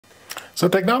So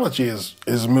technology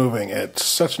is moving at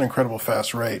such an incredible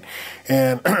fast rate.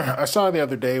 And I saw the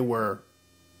other day where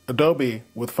Adobe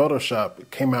with Photoshop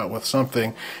came out with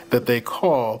something that they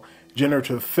call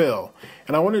Generative Fill.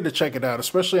 And I wanted to check it out,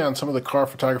 especially on some of the car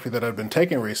photography that I've been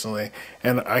taking recently.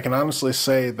 And I can honestly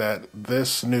say that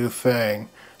this new thing,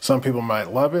 some people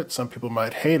might love it, some people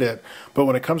might hate it, but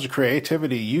when it comes to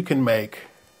creativity, you can make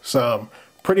some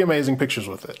pretty amazing pictures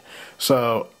with it.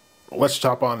 So let's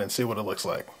hop on and see what it looks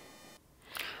like.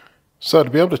 So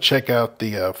to be able to check out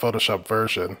the Photoshop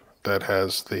version that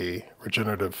has the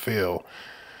Regenerative Fill,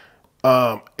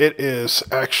 it is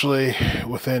actually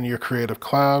within your Creative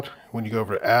Cloud when you go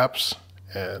over to Apps,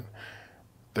 and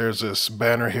there's this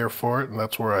banner here for it, and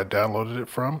that's where I downloaded it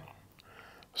from.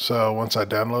 So once I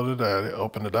downloaded it, I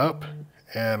opened it up,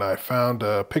 and I found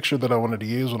a picture that I wanted to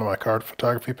use, one of my car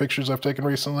photography pictures I've taken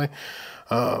recently.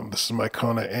 This is my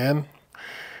Kona N.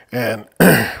 And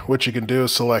what you can do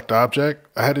is select object.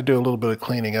 I had to do a little bit of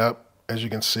cleaning up. As you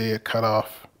can see, it cut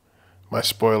off my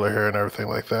spoiler here and everything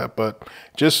like that. But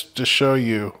just to show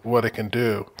you what it can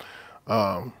do,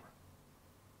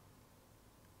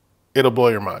 it'll blow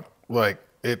your mind. Like,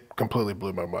 it completely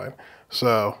blew my mind.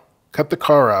 So cut the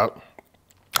car out.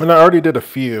 And I already did a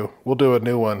few. We'll do a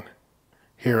new one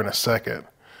here in a second.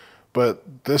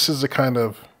 But this is the kind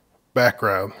of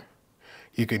background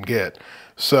you can get.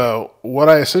 So what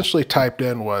I essentially typed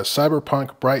in was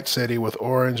cyberpunk bright city with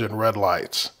orange and red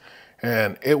lights,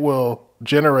 and it will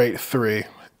generate 3. It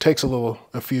takes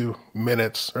a few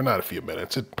minutes, or not a few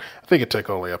minutes. I think it took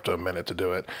only up to a minute to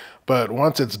do it. But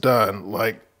once it's done,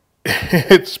 like,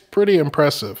 it's pretty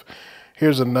impressive.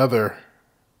 Here's another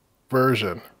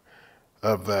version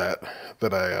of that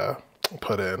I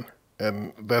put in,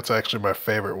 and that's actually my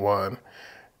favorite one.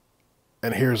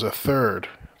 And here's a third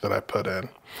that I put in.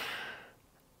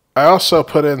 I also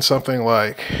put in something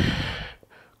like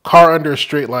car under a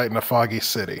streetlight in a foggy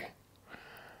city.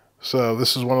 So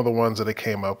this is one of the ones that it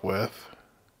came up with.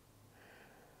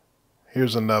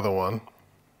 Here's another one.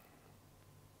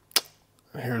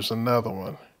 Here's another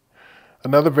one.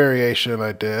 Another variation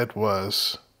I did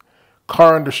was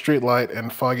car under streetlight in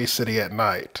foggy city at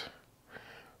night.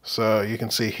 So you can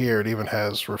see here it even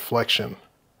has reflection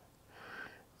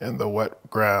in the wet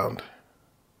ground.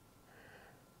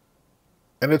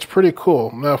 And it's pretty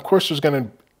cool. Now, of course, there's going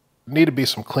to need to be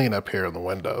some cleanup here in the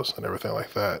windows and everything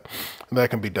like that. And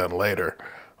that can be done later.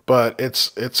 But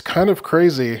it's kind of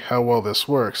crazy how well this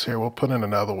works. Here, we'll put in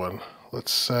another one.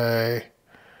 Let's say,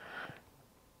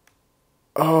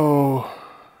 oh,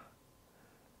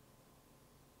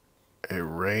 a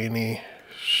rainy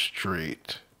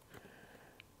street.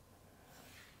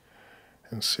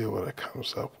 And see what it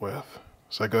comes up with.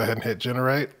 So I go ahead and hit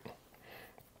generate.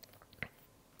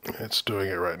 It's doing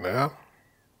it right now.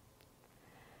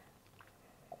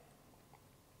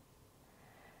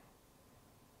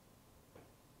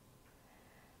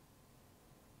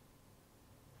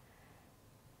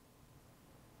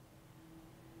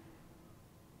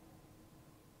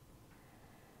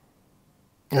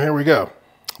 And here we go.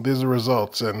 These are the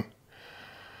results, and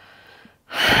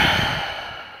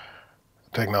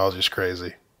technology is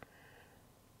crazy,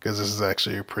 because this is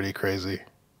actually a pretty crazy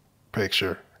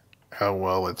picture. How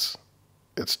well it's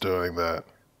doing that.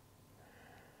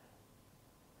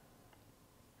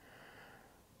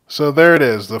 So there it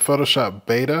is, the Photoshop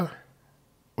beta,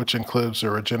 which includes the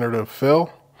Regenerative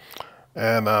Fill.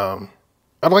 And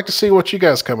I'd like to see what you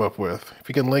guys come up with. If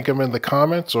you can link them in the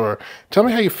comments, or tell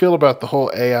me how you feel about the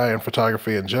whole AI and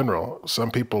photography in general.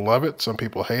 Some people love it, some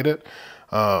people hate it.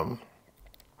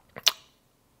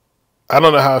 I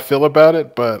don't know how I feel about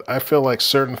it, but I feel like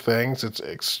certain things, it's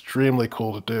extremely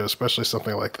cool to do, especially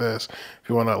something like this, if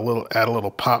you want to add a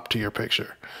little pop to your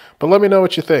picture. But let me know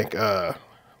what you think.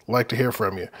 Like to hear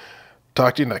from you.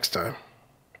 Talk to you next time.